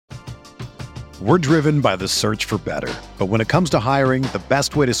We're driven by the search for better. But when it comes to hiring, the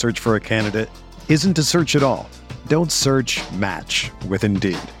best way to search for a candidate isn't to search at all. Don't search, match with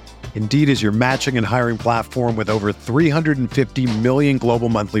Indeed. Indeed is your matching and hiring platform with over 350 million global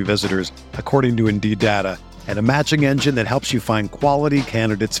monthly visitors, according to Indeed data, and a matching engine that helps you find quality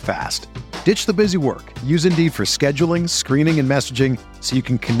candidates fast. Ditch the busy work. Use Indeed for scheduling, screening, and messaging so you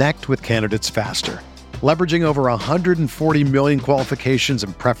can connect with candidates faster. Leveraging over 140 million qualifications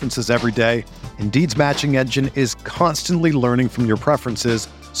and preferences every day, Indeed's matching engine is constantly learning from your preferences,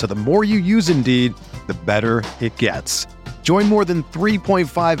 so the more you use Indeed, the better it gets. Join more than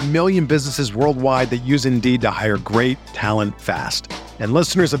 3.5 million businesses worldwide that use Indeed to hire great talent fast. And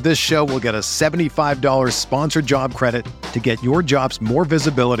listeners of this show will get a $75 sponsored job credit to get your jobs more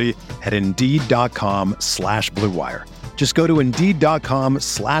visibility at Indeed.com/Blue Wire. Just go to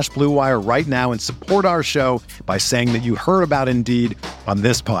Indeed.com/Blue Wire right now and support our show by saying that you heard about Indeed on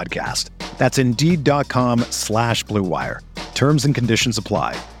this podcast. That's Indeed.com/Blue Wire. Terms and conditions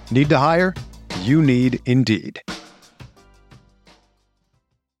apply. Need to hire? You need Indeed.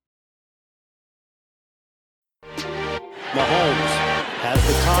 Mahomes has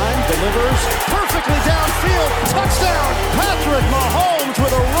the time, delivers perfectly downfield. Touchdown! Patrick Mahomes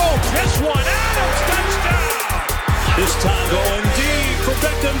with a rope. This one, Adams, touchdown! This time going deep for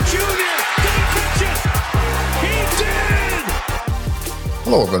Beckham Jr. Did he catch it? He did!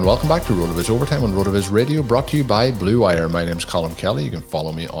 Hello everyone, welcome back to RotoViz Overtime on RotoViz Radio, brought to you by Blue Wire. My name is Colin Kelly. You can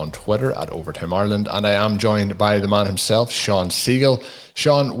follow me on Twitter at Overtime Ireland, and I am joined by the man himself, Sean Siegel.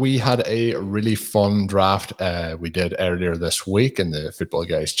 Sean, we had a really fun draft we did earlier this week in the Football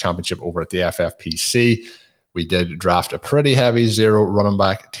Guys Championship over at the FFPC. We did draft a pretty heavy zero running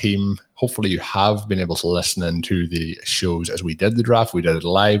back team. Hopefully you have been able to listen into the shows as we did the draft. We did it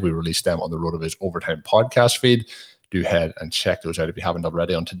live. We released them on the RotoViz Overtime podcast feed. Do head and check those out if you haven't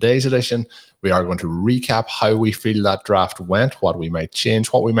already. On today's edition, we are going to recap how we feel that draft went, what we might change,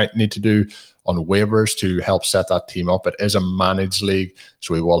 what we might need to do on waivers to help set that team up. It is a managed league,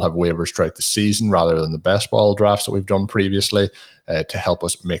 so we will have waivers throughout the season rather than the best ball drafts that we've done previously to help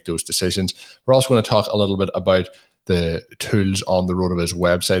us make those decisions. We're also going to talk a little bit about the tools on the RotoViz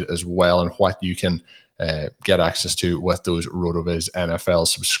website as well and what you can get access to with those RotoViz NFL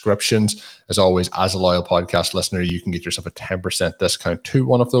subscriptions. As always, as a loyal podcast listener, you can get yourself a 10% discount to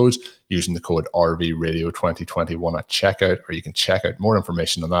one of those using the code RVRadio2021 at checkout, or you can check out more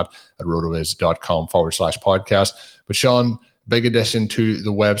information on that at rotoviz.com/podcast. But Sean, big addition to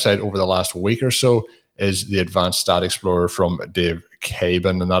the website over the last week or so is the Advanced Stat Explorer from Dave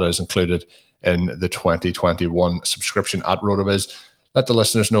Caban, and that is included in the 2021 subscription at RotoViz. Let the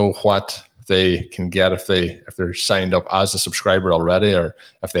listeners know what they can get if they're signed up as a subscriber already, or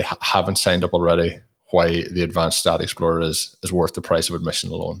if they haven't signed up already, why the Advanced Stat Explorer is worth the price of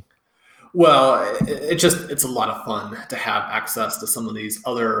admission alone. Well, it's a lot of fun to have access to some of these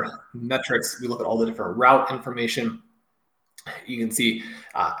other metrics. We look at all the different route information. You can see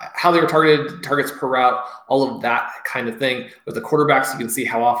how they were targeted, targets per route, all of that kind of thing. With the quarterbacks, you can see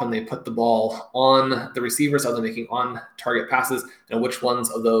how often they put the ball on the receivers, are they making on-target passes, and which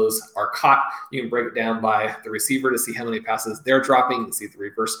ones of those are caught. You can break it down by the receiver to see how many passes they're dropping. You can see the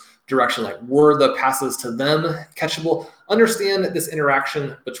reverse direction, like were the passes to them catchable. Understand this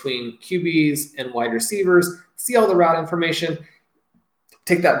interaction between QBs and wide receivers. See all the route information.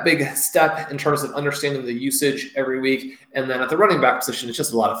 Take that big step in terms of understanding the usage every week. And then at the running back position, it's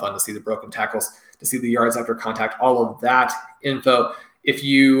just a lot of fun to see the broken tackles, to see the yards after contact, all of that info. If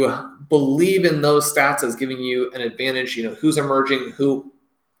you believe in those stats as giving you an advantage, who's emerging, who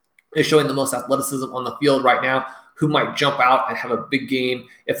is showing the most athleticism on the field right now, who might jump out and have a big game.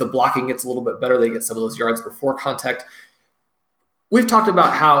 If the blocking gets a little bit better, they get some of those yards before contact. We've talked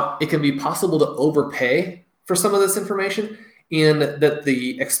about how it can be possible to overpay for some of this information, and that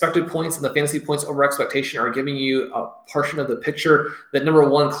the expected points and the fantasy points over expectation are giving you a portion of the picture that, number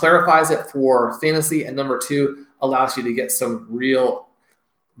one, clarifies it for fantasy, and number two, allows you to get some real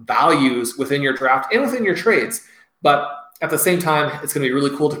values within your draft and within your trades. But at the same time, it's going to be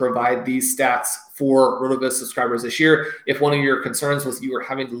really cool to provide these stats for RotoViz subscribers this year. If one of your concerns was you were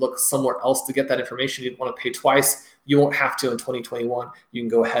having to look somewhere else to get that information, you didn't want to pay twice, you won't have to in 2021. You can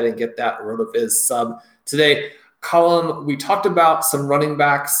go ahead and get that RotoViz sub today. Colin, we talked about some running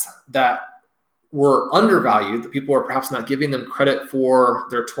backs that were undervalued, that people are perhaps not giving them credit for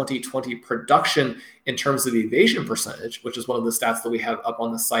their 2020 production in terms of evasion percentage, which is one of the stats that we have up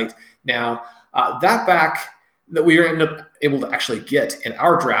on the site now. That back that we ended up able to actually get in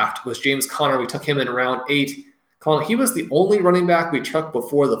our draft was James Conner. We took him in round 8. Colin, he was the only running back we took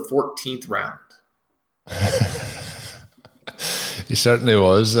before the 14th round. He certainly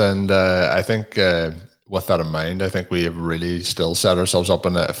was. And I think with that in mind, I think we have really still set ourselves up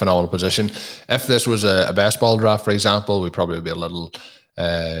in a phenomenal position. If this was a best ball draft, for example, we'd probably be a little,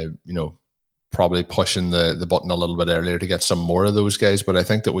 probably pushing the button a little bit earlier to get some more of those guys. But I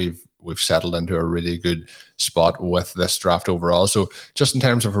think that we've settled into a really good spot with this draft overall. So just in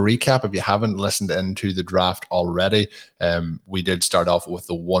terms of a recap, if you haven't listened into the draft already, we did start off with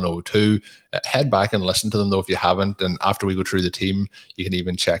the 102. Head back and listen to them though if you haven't. And after we go through the team, you can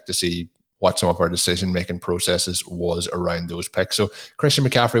even check to see what some of our decision-making processes was around those picks. So Christian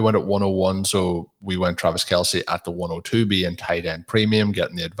McCaffrey went at 101, so we went Travis Kelce at the 102, being tight end premium,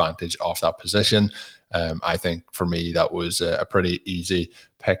 getting the advantage off that position. I think for me, that was a pretty easy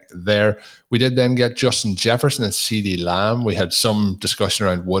pick there. We did then get Justin Jefferson and CeeDee Lamb. We had some discussion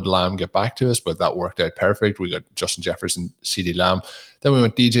around would Lamb get back to us, but that worked out perfect. We got Justin Jefferson, CeeDee Lamb. Then we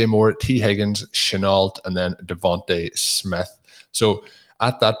went DJ Moore, T. Higgins, Shenault, and then Devontae Smith. So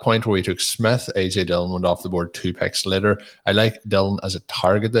at that point where we took Smith, AJ Dillon went off the board 2 picks later. I like Dillon as a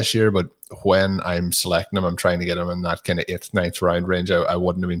target this year, but when I'm selecting him, I'm trying to get him in that kind of 8th, 9th round range. I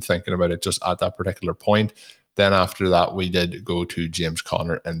wouldn't have been thinking about it just at that particular point. Then after that, we did go to James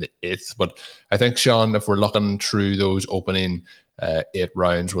Conner in the 8th. But I think, Sean, if we're looking through those opening 8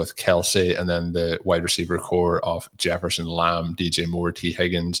 rounds with Kelce and then the wide receiver core of Jefferson, Lamb, DJ Moore, T.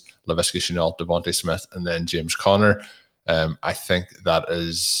 Higgins, Laviska Shenault, Devontae Smith, and then James Conner, I think that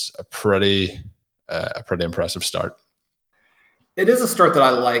is a pretty impressive start. It is a start that I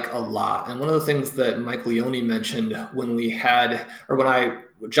like a lot. And one of the things that Mike Leone mentioned when I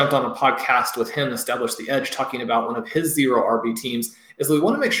jumped on a podcast with him, Establish the Edge, talking about one of his ZeroRB teams, is we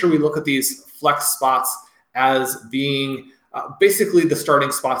want to make sure we look at these flex spots as being basically the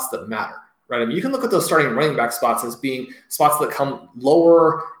starting spots that matter, right? I mean, you can look at those starting running back spots as being spots that come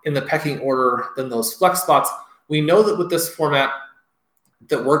lower in the pecking order than those flex spots. We know that with this format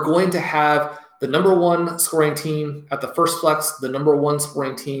that we're going to have the number 1 scoring team at the first flex, the number 1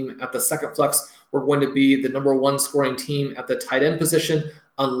 scoring team at the second flex. We're going to be the number 1 scoring team at the tight end position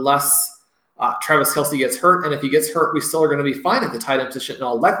unless Travis Kelce gets hurt. And if he gets hurt, we still are going to be fine at the tight end position. In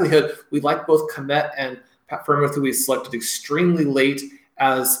all likelihood, we like both Kmet and Pat Freiermuth, who we selected extremely late,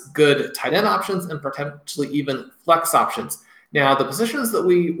 as good tight end options and potentially even flex options. Now, the positions that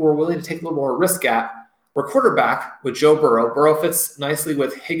we were willing to take a little more risk at were quarterback with Joe Burrow. Burrow fits nicely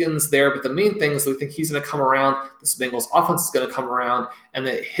with Higgins there, but the main thing is we think he's going to come around. This Bengals offense is going to come around, and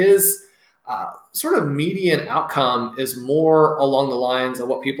that his sort of median outcome is more along the lines of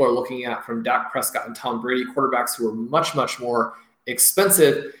what people are looking at from Dak Prescott and Tom Brady, quarterbacks who are much, much more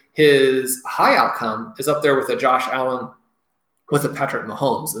expensive. His high outcome is up there with a Josh Allen, with a Patrick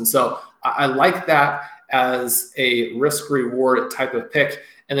Mahomes. And so I like that as a risk-reward type of pick.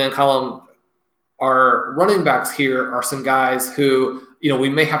 And then Colin, our running backs here are some guys who, we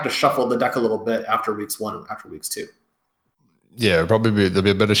may have to shuffle the deck a little bit after weeks 1 and after weeks 2. Yeah, there'll be a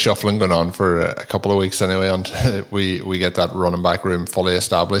bit of shuffling going on for a couple of weeks anyway until we get that running back room fully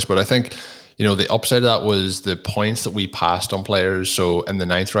established. But I think, the upside of that was the points that we passed on players. So in the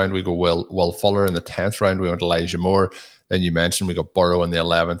 9th round, we go Will Fuller. In the 10th round, we went Elijah Moore. Then you mentioned we got Burrow in the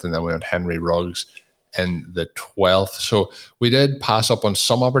 11th, and then we went Henry Ruggs in the 12th. So we did pass up on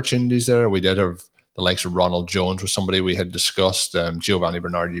some opportunities there. We did have the likes of Ronald Jones was somebody we had discussed. Giovanni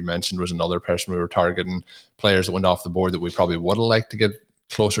Bernard, you mentioned, was another person we were targeting. Players that went off the board that we probably would have liked to get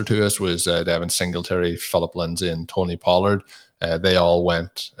closer to us was Devin Singletary, Philip Lindsay, and Tony Pollard. They all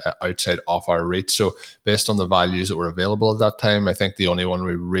went outside off our reach. So based on the values that were available at that time, I think the only one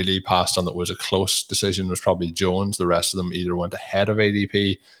we really passed on that was a close decision was probably Jones. The rest of them either went ahead of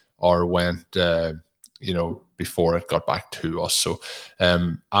ADP or went before it got back to us. So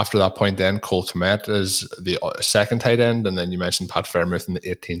after that point then, Cole Kmet is the second tight end, and then you mentioned Pat Freiermuth in the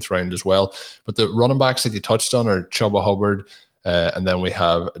 18th round as well. But the running backs that you touched on are Chuba Hubbard, and then we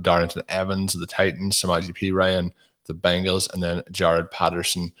have Darrington Evans, the Titans, Samaje Perine, the Bengals, and then Jared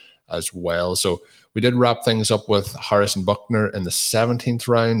Patterson as well. So we did wrap things up with Harrison Buckner in the 17th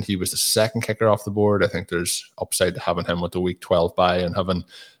round. He was the second kicker off the board. I think there's upside to having him with the week 12 bye and having,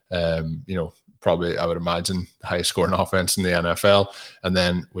 probably, I would imagine, the highest scoring offense in the NFL. And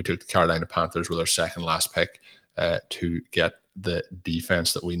then we took the Carolina Panthers with our second last pick to get the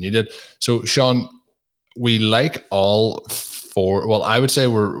defense that we needed. So, Sean, we like all four. Well, I would say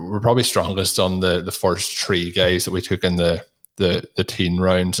we're probably strongest on the first 3 guys that we took in the teen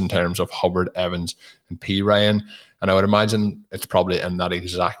rounds in terms of Hubbard, Evans, and P. Ryan. And I would imagine it's probably in that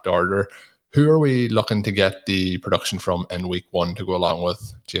exact order. Who are we looking to get the production from in week 1 to go along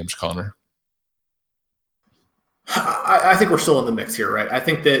with James Conner? I think we're still in the mix here, right? I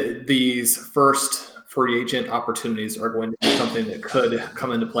think that these first free agent opportunities are going to be something that could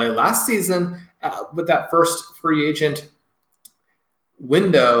come into play. Last season, with that first free agent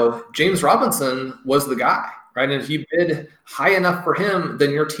window, James Robinson was the guy, right? And if you bid high enough for him,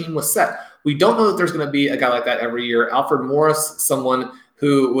 then your team was set. We don't know that there's going to be a guy like that every year. Alfred Morris, someone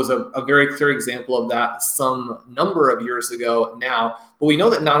who was a very clear example of that some number of years ago now. But we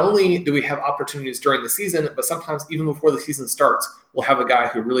know that not only do we have opportunities during the season, but sometimes even before the season starts, we'll have a guy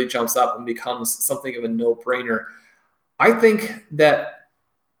who really jumps up and becomes something of a no-brainer. I think that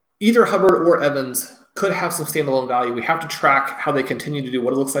either Hubbard or Evans could have some standalone value. We have to track how they continue to do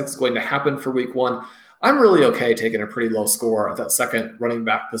what it looks like is going to happen for week one. I'm really okay taking a pretty low score at that second running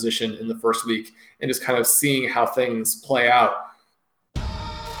back position in the first week and just kind of seeing how things play out.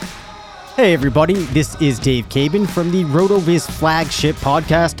 Hey everybody, this is Dave Cabin from the RotoViz flagship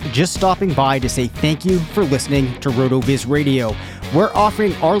podcast, just stopping by to say thank you for listening to RotoViz Radio. We're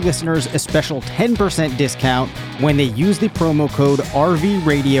offering our listeners a special 10% discount when they use the promo code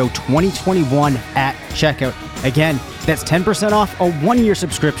RVRadio2021 at checkout. Again, that's 10% off a one-year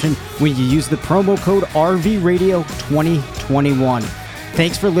subscription when you use the promo code RVRadio2021.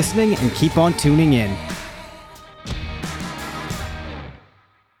 Thanks for listening and keep on tuning in.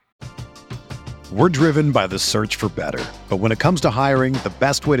 We're driven by the search for better. But when it comes to hiring, the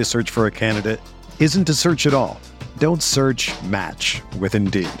best way to search for a candidate isn't to search at all. Don't search, match with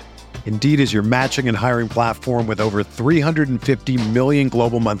Indeed. Indeed is your matching and hiring platform with over 350 million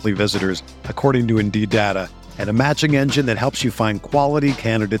global monthly visitors, according to Indeed data, and a matching engine that helps you find quality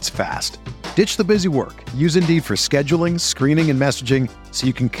candidates fast. Ditch the busy work. Use Indeed for scheduling, screening, and messaging so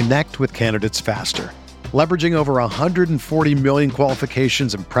you can connect with candidates faster. Leveraging over 140 million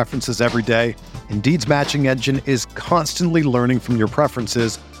qualifications and preferences every day, Indeed's matching engine is constantly learning from your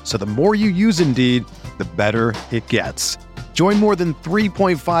preferences, so the more you use Indeed, the better it gets. Join more than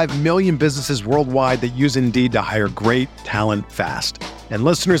 3.5 million businesses worldwide that use Indeed to hire great talent fast. And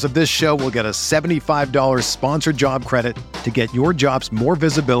listeners of this show will get a $75 sponsored job credit to get your jobs more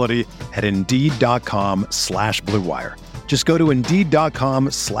visibility at Indeed.com/Blue Wire. Just go to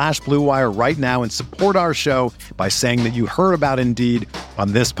Indeed.com/Blue Wire right now and support our show by saying that you heard about Indeed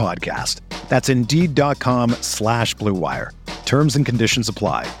on this podcast. That's Indeed.com/Blue Wire. Terms and conditions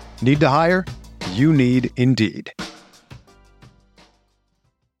apply. Need to hire? You need Indeed.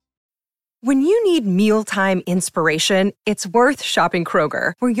 When you need mealtime inspiration, it's worth shopping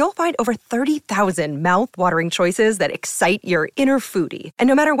Kroger, where you'll find over 30,000 mouth-watering choices that excite your inner foodie. And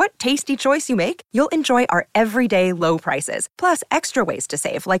no matter what tasty choice you make, you'll enjoy our everyday low prices, plus extra ways to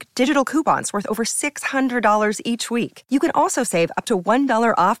save, like digital coupons worth over $600 each week. You can also save up to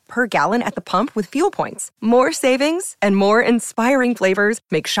 $1 off per gallon at the pump with fuel points. More savings and more inspiring flavors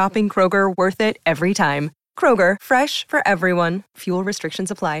make shopping Kroger worth it every time. Kroger, fresh for everyone. Fuel restrictions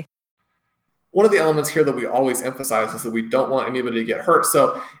apply. One of the elements here that we always emphasize is that we don't want anybody to get hurt.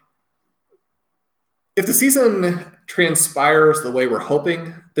 So if the season transpires the way we're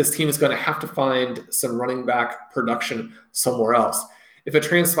hoping, this team is going to have to find some running back production somewhere else. If it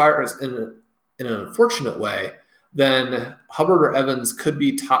transpires in an unfortunate way, then Hubbard or Evans could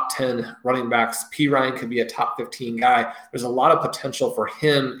be top 10 running backs. P. Ryan could be a top 15 guy. There's a lot of potential for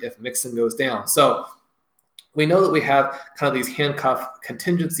him if Mixon goes down. So we know that we have kind of these handcuff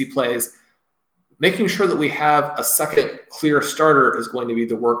contingency plays. Making sure that we have a second clear starter is going to be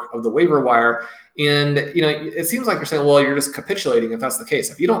the work of the waiver wire. And, it seems like you're saying, well, you're just capitulating if that's the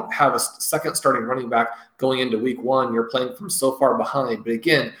case. If you don't have a second starting running back going into week one, you're playing from so far behind. But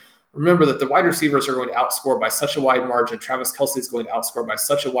again, remember that the wide receivers are going to outscore by such a wide margin. Travis Kelce is going to outscore by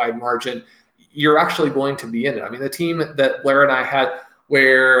such a wide margin. You're actually going to be in it. I mean, the team that Blair and I had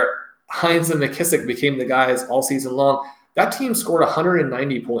where Hines and McKissick became the guys all season long, that team scored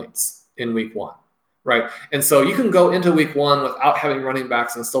 190 points in week one. Right. And so you can go into week one without having running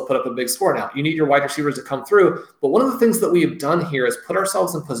backs and still put up a big score. Now, you need your wide receivers to come through. But one of the things that we have done here is put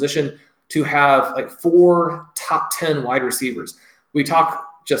ourselves in position to have like 4 top 10 wide receivers. We talk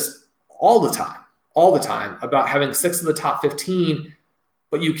just all the time about having 6 of the top 15,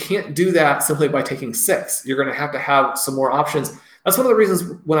 but you can't do that simply by taking 6. You're going to have some more options. That's one of the reasons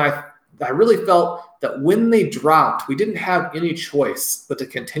when I really felt that when they dropped, we didn't have any choice but to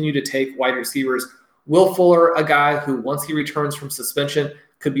continue to take wide receivers. Will Fuller, a guy who, once he returns from suspension,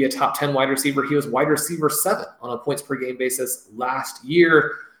 could be a top 10 wide receiver. He was wide receiver 7 on a points per game basis last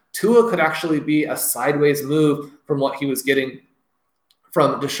year. Tua could actually be a sideways move from what he was getting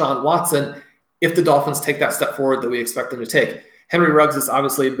from Deshaun Watson if the Dolphins take that step forward that we expect them to take. Henry Ruggs has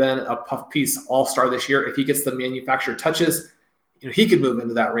obviously been a puff piece all-star this year. If he gets the manufactured touches, he could move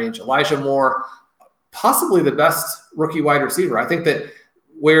into that range. Elijah Moore, possibly the best rookie wide receiver. I think that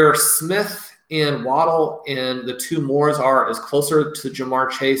where Smith and Waddle and the two Moores is closer to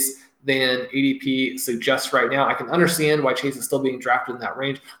Jamar Chase than ADP suggests right now. I can understand why Chase is still being drafted in that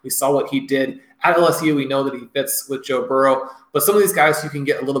range. We saw what he did at LSU. We know that he fits with Joe Burrow, but some of these guys you can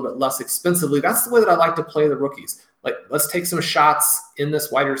get a little bit less expensively. That's the way that I like to play the rookies. Like, let's take some shots in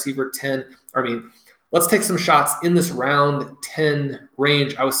this wide receiver let's take some shots in this round 10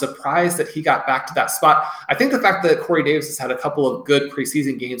 range. I was surprised that he got back to that spot. I think the fact that Corey Davis has had a couple of good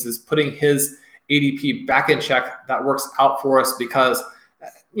preseason games is putting his ADP back in check. That works out for us because,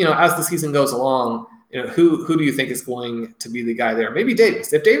 as the season goes along, who do you think is going to be the guy there? Maybe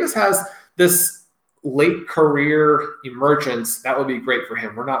Davis. If Davis has this late career emergence, that would be great for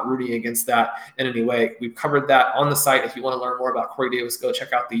him. We're not rooting against that in any way. We've covered that on the site. If you want to learn more about Corey Davis, go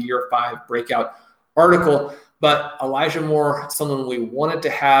check out the Year 5 breakout article. But Elijah Moore, someone we wanted to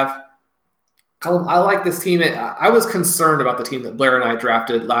have. Colin, I like this team. I was concerned about the team that Blair and I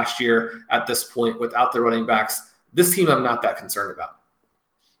drafted last year at this point without the running backs. This team I'm not that concerned about.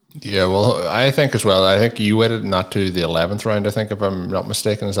 Yeah, well, I think as well. I think you waited not to the 11th round, I think, if I'm not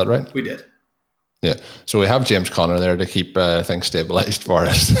mistaken. Is that right? We did. Yeah. So we have James Conner there to keep things stabilized for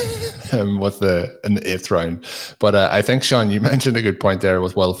us in the 8th round. But I think, Sean, you mentioned a good point there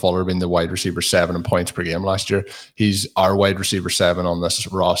with Will Fuller being the wide receiver 7 in points per game last year. He's our wide receiver 7 on this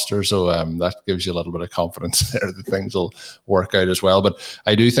roster. So that gives you a little bit of confidence there that things will work out as well. But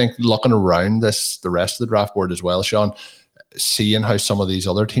I do think looking around the rest of the draft board as well, Sean, seeing how some of these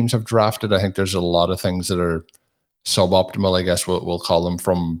other teams have drafted, I think there's a lot of things that are suboptimal, I guess we'll call them,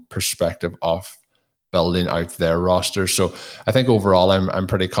 from perspective of building out their roster. So I think overall I'm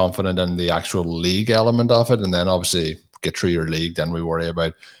pretty confident in the actual league element of it. And then obviously get through your league, then we worry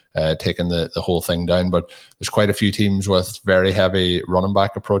about taking the whole thing down. But there's quite a few teams with very heavy running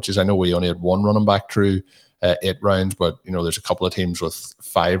back approaches. I know we only had one running back through 8 rounds, but there's a couple of teams with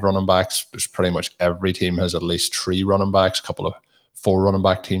 5 running backs. There's pretty much every team has at least 3 running backs, a couple of 4 running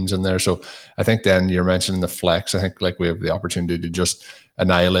back teams in there. So I think then you're mentioning the flex. I think we have the opportunity to just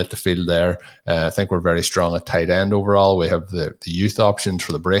annihilate the field there. I think we're very strong at tight end overall. We have the youth options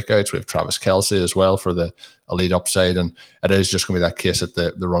for the breakouts. We have Travis Kelce as well for the elite upside, and it is just going to be that case at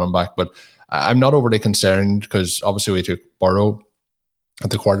the running back. But I'm not overly concerned because obviously we took Burrow at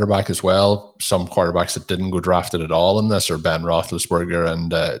the quarterback as well. Some quarterbacks that didn't go drafted at all in this are Ben Roethlisberger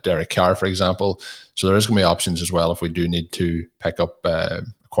and Derek Carr, for example. So there is going to be options as well if we do need to pick up a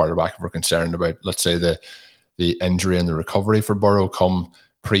quarterback if we're concerned about, let's say, the injury and the recovery for Burrow come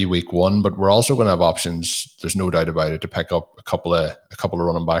pre-week 1. But we're also going to have options, there's no doubt about it, to pick up a couple of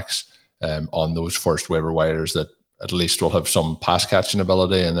running backs on those first waiver wires that at least will have some pass catching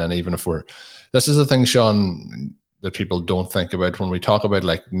ability. And then even if this is the thing, Sean, that people don't think about when we talk about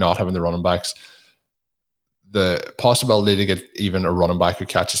not having the running backs. The possibility to get even a running back who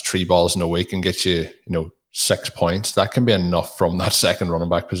catches 3 balls in a week and gets you, 6 points, that can be enough from that second running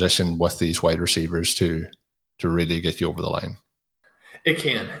back position with these wide receivers to really get you over the line. It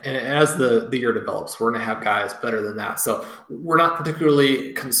can. And as the year develops, we're going to have guys better than that. So we're not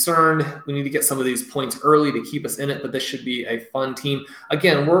particularly concerned. We need to get some of these points early to keep us in it, but this should be a fun team.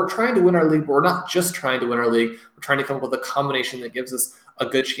 Again, we're trying to win our league, but we're not just trying to win our league. We're trying to come up with a combination that gives us a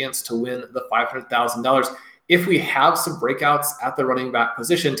good chance to win the $500,000. If we have some breakouts at the running back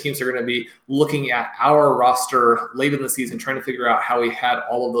position, teams are going to be looking at our roster late in the season, trying to figure out how we had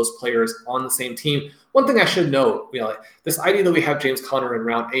all of those players on the same team. One thing I should note, this idea that we have James Conner in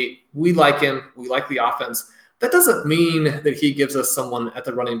round 8, we like him. We like the offense. That doesn't mean that he gives us someone at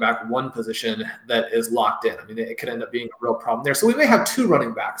the running back 1 position that is locked in. I mean, it could end up being a real problem there. So we may have 2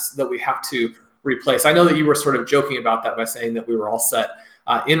 running backs that we have to replace. I know that you were sort of joking about that by saying that we were all set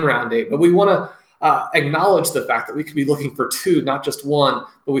in round 8, but we want to acknowledge the fact that we could be looking for 2, not just 1,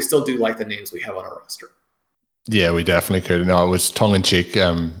 but we still do like the names we have on our roster. Yeah, we definitely could. No, it was tongue in cheek.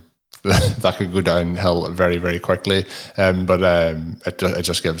 That could go downhill very, very quickly. But it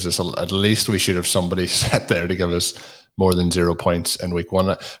just gives us, at least we should have somebody set there to give us more than 0 points in week 1.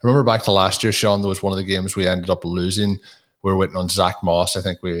 I remember back to last year, Sean, there was one of the games we ended up losing. We were waiting on Zach Moss. I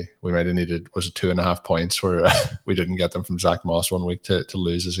think we might have needed, was it 2.5 points where we didn't get them from Zach Moss one week to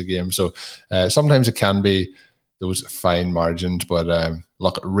lose as a game. So sometimes it can be those fine margins, but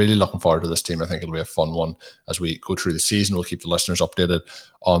really looking forward to this team. I think it'll be a fun one as we go through the season. We'll keep the listeners updated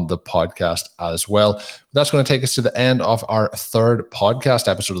on the podcast as well. That's going to take us to the end of our 3rd podcast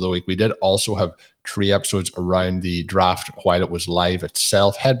episode of the week. We did also have 3 episodes around the draft while it was live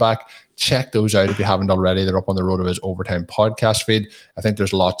itself. Head back, check those out if you haven't already. They're up on the RotoViz Overtime podcast feed. I think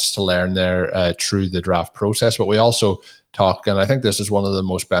there's lots to learn there through the draft process, but we also talk, and I think this is one of the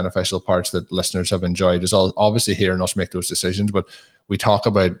most beneficial parts that listeners have enjoyed, is obviously hearing us make those decisions, but we talk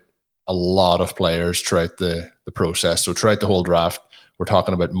about a lot of players throughout the process. So throughout the whole draft, we're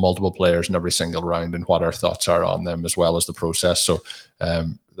talking about multiple players in every single round and what our thoughts are on them, as well as the process. So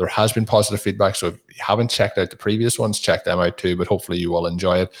there has been positive feedback. So if you haven't checked out the previous ones, check them out too, but hopefully you will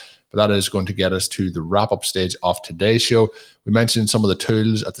enjoy it. But that is going to get us to the wrap-up stage of today's show. We mentioned some of the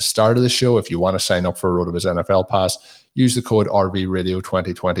tools at the start of the show. If you want to sign up for a RotoViz NFL Pass, use the code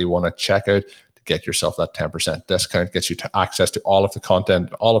RVRadio2021 at checkout to get yourself that 10% discount. Gets you to access to all of the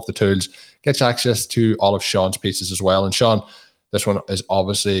content, all of the tools, gets you access to all of Sean's pieces as well. And Sean, this one is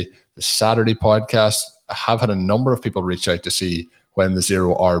obviously the Saturday podcast. I have had a number of people reach out to see when the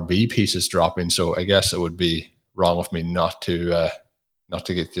ZeroRB piece is dropping. So I guess it would be wrong of me not to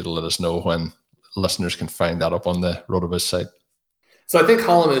get you to let us know when listeners can find that up on the RotoViz site. So I think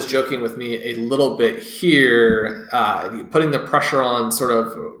Colin is joking with me a little bit here, putting the pressure on sort of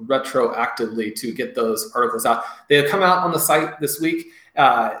retroactively to get those articles out. They have come out on the site this week.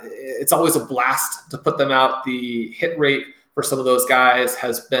 It's always a blast to put them out. The hit rate for some of those guys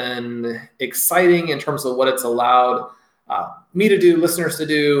has been exciting in terms of what it's allowed me to do, listeners to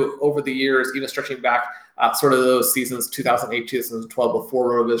do over the years, even stretching back sort of those seasons, 2008, 2012,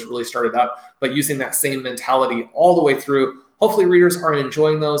 before RotoViz really started up, but using that same mentality all the way through. Hopefully readers are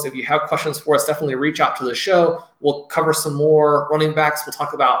enjoying those. If you have questions for us, definitely reach out to the show. We'll cover some more running backs. We'll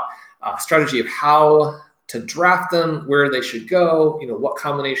talk about strategy of how to draft them, where they should go, what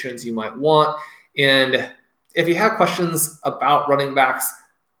combinations you might want. And if you have questions about running backs,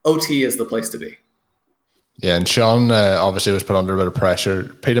 OT is the place to be. Yeah, and Sean obviously was put under a bit of pressure,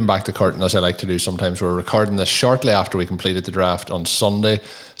 peeling back the curtain, as I like to do sometimes. We're recording this shortly after we completed the draft on Sunday,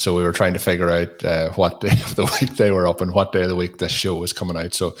 so we were trying to figure out what day of the week they were up and what day of the week this show was coming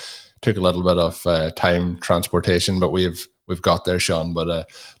out. So it took a little bit of time transportation, but we've got there, Sean. But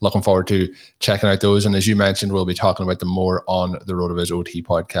looking forward to checking out those. And as you mentioned, we'll be talking about them more on the RotoViz OT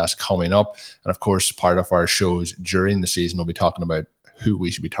podcast coming up. And of course, part of our shows during the season, we'll be talking about who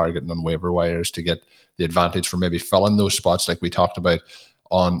we should be targeting on waiver wires to get the advantage for maybe filling those spots like we talked about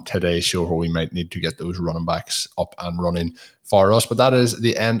on today's show, where we might need to get those running backs up and running for us. But that is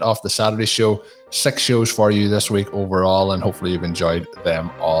the end of the Saturday show. 6 shows for you this week overall, and hopefully you've enjoyed them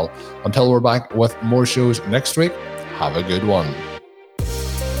all. Until we're back with more shows next week, have a good one.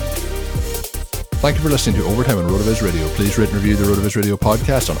 Thank you for listening to Overtime on RotoViz Radio. Please rate and review the RotoViz Radio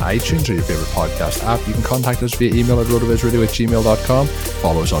podcast on iTunes or your favorite podcast app. You can contact us via email at rotovizradio@gmail.com.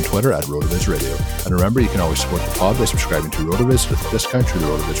 Follow us on Twitter at RotoViz Radio. And remember, you can always support the pod by subscribing to RotoViz with a discount through the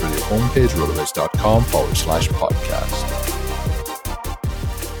RotoViz Radio homepage, rotoviz.com/podcast.